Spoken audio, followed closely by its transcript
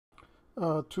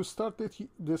To start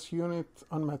this unit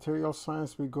on material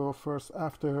science, we go first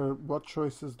after what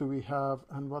choices do we have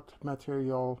and what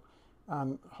material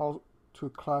and how to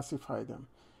classify them.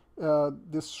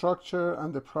 The structure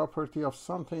and the property of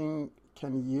something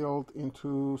can yield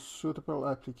into suitable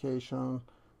application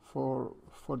for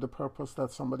the purpose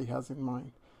that somebody has in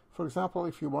mind. For example,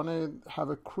 if you want to have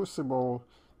a crucible,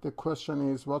 the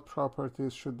question is what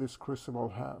properties should this crucible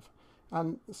have?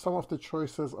 And some of the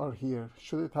choices are here.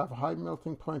 Should it have high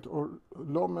melting point or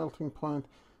low melting point?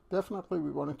 Definitely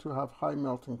we want it to have high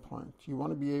melting point. You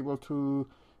want to be able to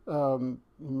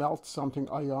melt something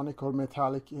ionic or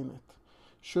metallic in it.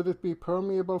 Should it be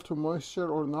permeable to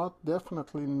moisture or not?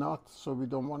 Definitely not. So we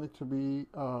don't want it to be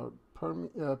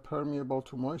permeable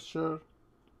to moisture.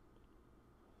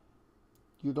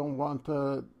 You don't want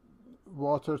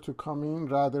water to come in.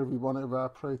 Rather, we want to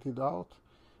evaporate it out.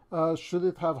 Should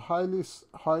it have highly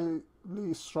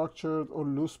structured or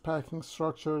loose packing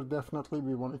structure? Definitely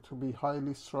we want it to be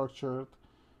highly structured.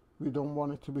 We don't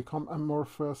want it to become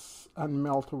amorphous and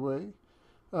melt away.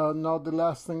 Now the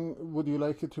last thing, would you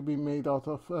like it to be made out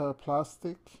of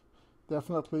plastic?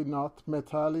 Definitely not.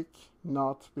 Metallic?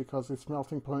 Not, because its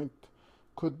melting point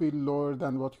could be lower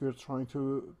than what you're trying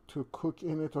to cook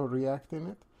in it or react in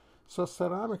it. So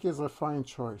ceramic is a fine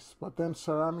choice, but then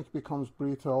ceramic becomes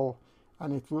brittle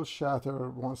and it will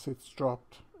shatter once it's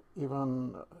dropped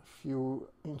even a few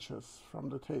inches from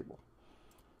the table.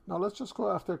 Now let's just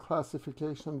go after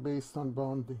classification based on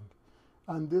bonding.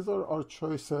 And these are our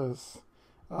choices.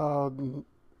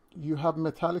 You have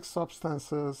metallic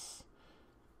substances,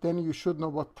 then you should know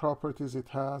what properties it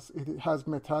has. It has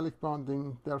metallic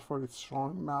bonding, therefore it's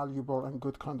strong, malleable, and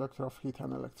good conductor of heat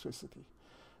and electricity.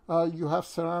 You have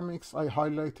ceramics. I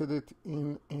highlighted it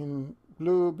in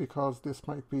blue because this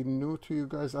might be new to you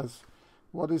guys. As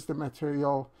what is the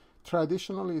material?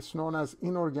 Traditionally, it's known as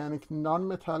inorganic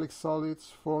non-metallic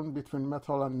solids formed between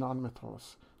metal and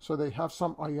non-metals. So they have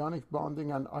some ionic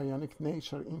bonding and ionic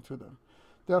nature into them.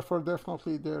 Therefore,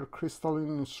 definitely they're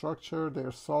crystalline in structure,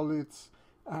 they're solids,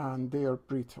 and they are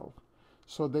brittle.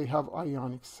 So they have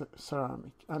ionic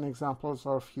ceramic. And examples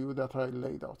are few that I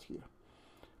laid out here.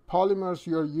 Polymers,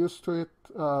 you're used to it.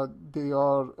 They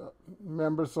are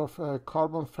members of a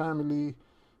carbon family.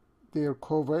 They are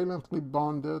covalently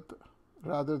bonded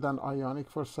rather than ionic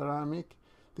for ceramic.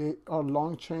 They are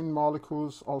long chain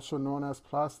molecules, also known as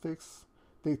plastics.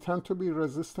 They tend to be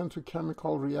resistant to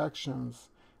chemical reactions,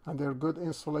 and they're good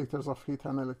insulators of heat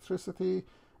and electricity,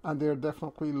 and they're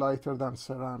definitely lighter than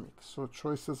ceramic. So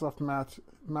choices of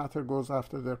matter goes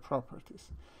after their properties.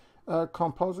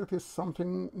 Composite is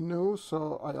something new,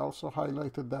 so I also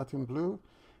highlighted that in blue.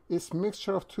 It's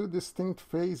mixture of two distinct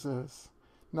phases.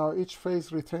 Now each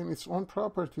phase retains its own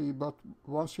property, but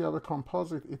once you have a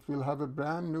composite, it will have a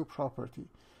brand new property.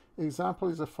 Example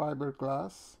is a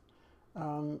fiberglass.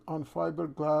 And on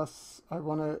fiberglass, I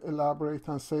want to elaborate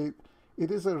and say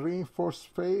it is a reinforced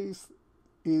phase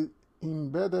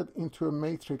embedded into a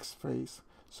matrix phase.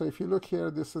 So if you look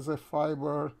here, this is a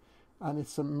fiber and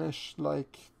it's a mesh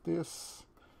like this.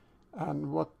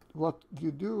 And what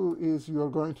you do is you're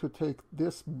going to take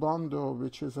this bundle,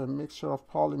 which is a mixture of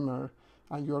polymer,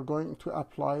 and you're going to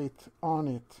apply it on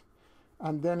it.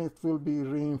 And then it will be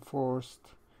reinforced.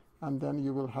 And then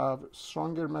you will have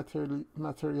stronger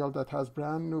material that has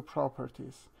brand new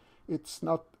properties. It's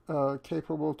not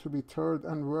capable to be teared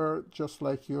and wear just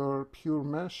like your pure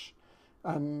mesh.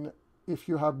 And if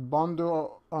you have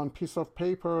bundle on piece of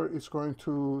paper, it's going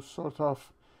to sort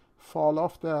of fall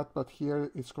off that, but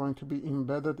here it's going to be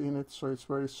embedded in it, so it's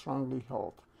very strongly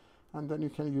held. And then you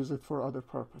can use it for other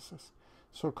purposes.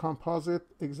 So composite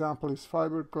example is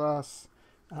fiberglass,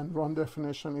 and one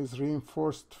definition is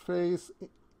reinforced phase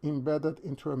embedded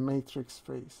into a matrix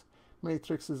phase.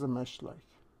 Matrix is a mesh-like.